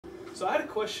So I had a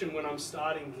question when I'm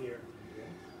starting here.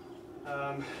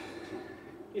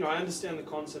 You know, I understand the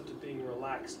concept of being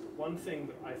relaxed, but one thing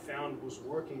that I found was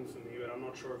working for me, but I'm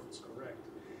not sure if it's correct,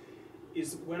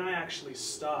 is when I actually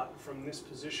start from this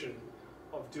position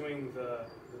of doing the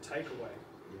takeaway,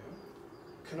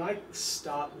 can I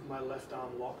start with my left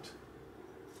arm locked?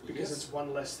 Because it's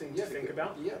one less thing to think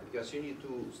about? Yeah, because you need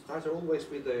to start always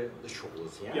with the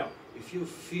shoulders, Yeah. If you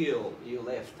feel your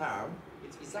left arm,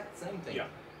 it's exact same thing. Yeah.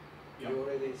 You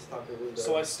already started with the...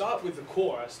 So I start with the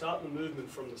core, I start the movement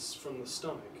from the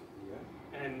stomach.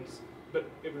 Yeah. But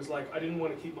it was like, I didn't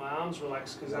want to keep my arms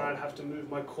relaxed because then I'd have to move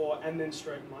my core and then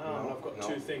straighten my arm, and I've got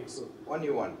two things.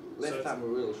 One. Left arm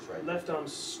real straight. Left arm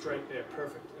straight there,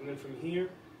 perfect. And then from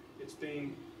here, it's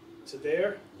been to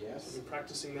there. Yes. I've been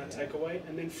practicing that takeaway.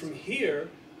 And then from here,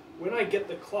 when I get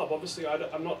the club, obviously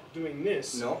I'm not doing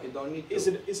this. No, you don't need to. Is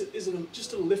it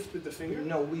just a lift with the finger?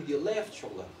 No, with your left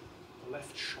shoulder. The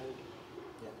left shoulder.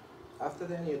 Yeah. After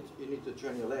that, you need to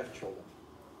turn your left shoulder.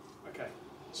 Okay.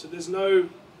 So there's no...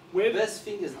 Where best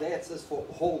thing is that's just for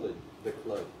holding the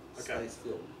club. Okay. Stay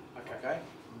still. Okay.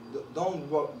 Don't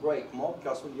break more,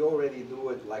 because when you already do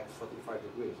it like 45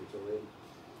 degrees, it's already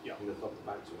in the top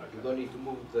backswing. Okay. You don't need to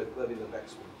move the club in the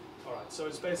backswing. Alright, so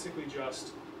it's basically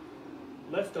just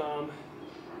left arm,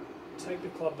 take the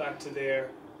club back to there,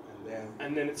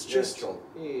 and then it's just...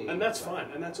 And that's fine,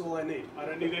 and that's all I need. I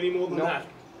don't need any more than that.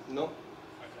 No. Okay.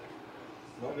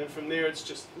 No. And then from there it's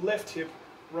just left hip,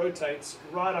 rotates,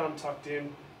 right arm tucked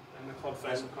in, and the club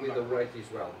face will come back. With the right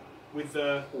as well. With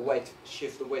the... Weight,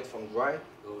 shift the weight from right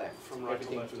to left. From right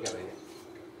to left. Together.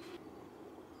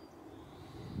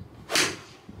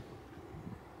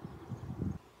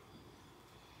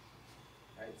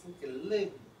 It's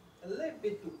a little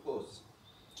bit too close.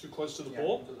 Too close to the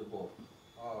ball? To the ball.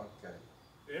 Oh, okay.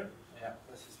 Yeah? Yeah,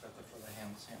 this is better for the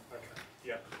hands. Yeah. Okay.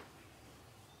 Yeah.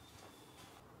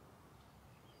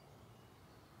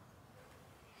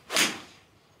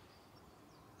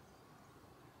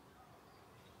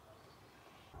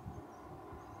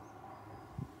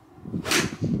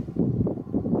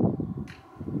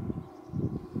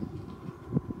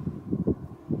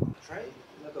 Try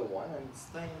another one and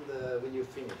stay in the, when you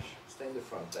finish, stay in the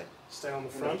front there. Stay on the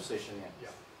In front? the position, yeah.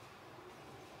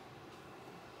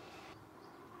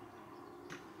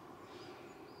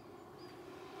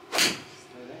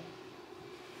 Stay there.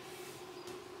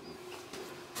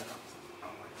 I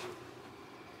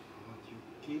want you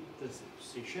to keep this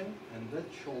position and that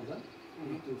shoulder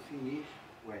need to finish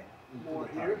where? More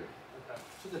Into the here? target. Okay.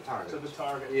 To the target. To the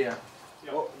target. Yeah.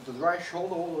 Yep. Oh, the right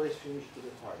shoulder always finish to the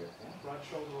target. Yeah? Right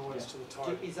shoulder always to the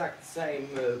target. Keep exact same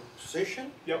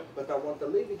position, Yep. but I want a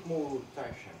little bit more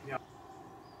rotation. Yeah.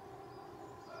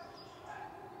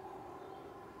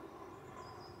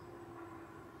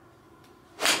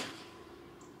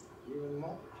 Even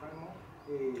more, try more.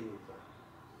 Hey.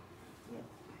 Yeah.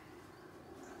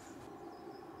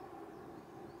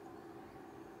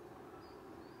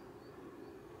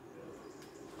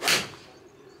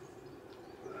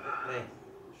 There.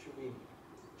 Should be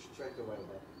straight away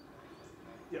there.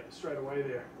 Yeah, straight away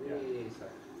there. Yeah.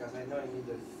 Because I know I need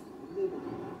a little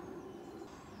bit more.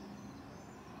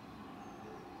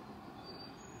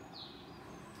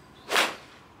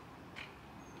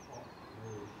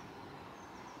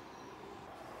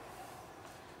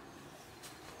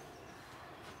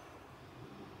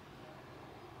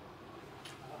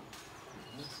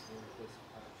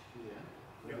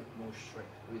 More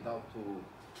straight, without to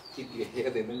keep your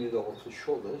head in the middle of the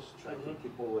shoulders. Try to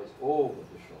keep always over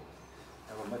the shoulders.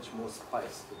 Have a much more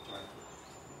space to try to.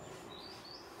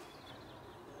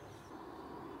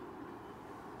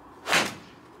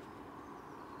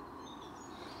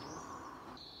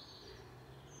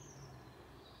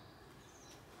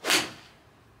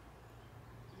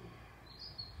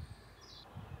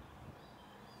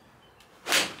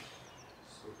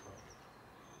 Super.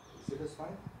 See this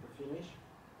one? The finish?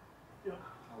 Yeah.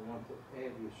 I want to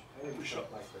every shot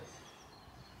like this.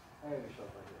 Every shot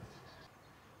like this.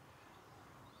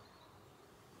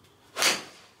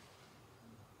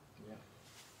 Yeah.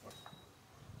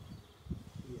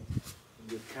 When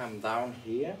you come down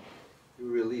here, you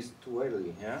release too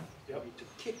early, yeah? Yep. You need to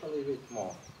keep a little bit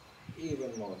more,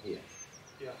 even more here.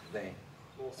 Yeah. Then.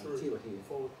 More through. Until here.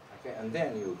 Forward. Okay, and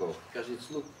then you go, because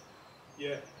it's look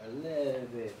a little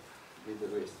bit with the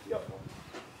wrist. Yep.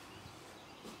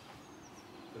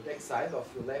 The back side of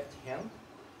your left hand,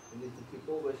 you need to keep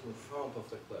always in front of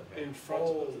the club. In front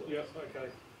of the, yeah, okay.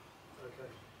 Okay.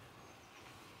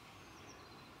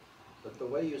 But the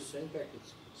way you swing back,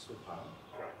 it's super.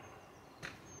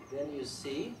 Great. Then you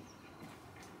see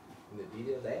in the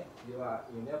video there, you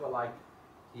never like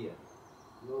here.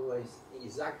 You always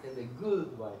exact in the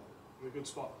good way. In a good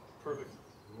spot. Perfect.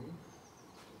 Mm-hmm.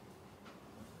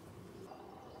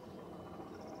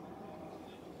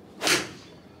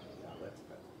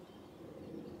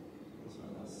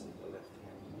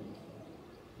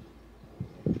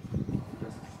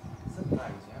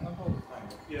 Sometimes, yeah, not all the time.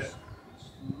 Yeah.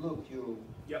 Look, you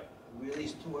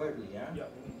release too early, yeah?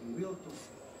 Yep. You will to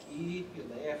keep your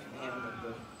left hand at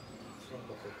the front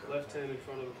of the club. Left hand in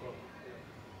front of the club. Yeah.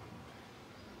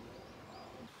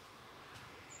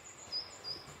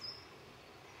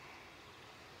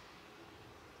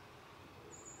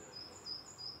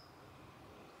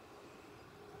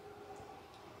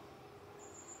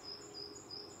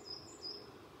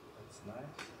 That's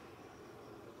nice.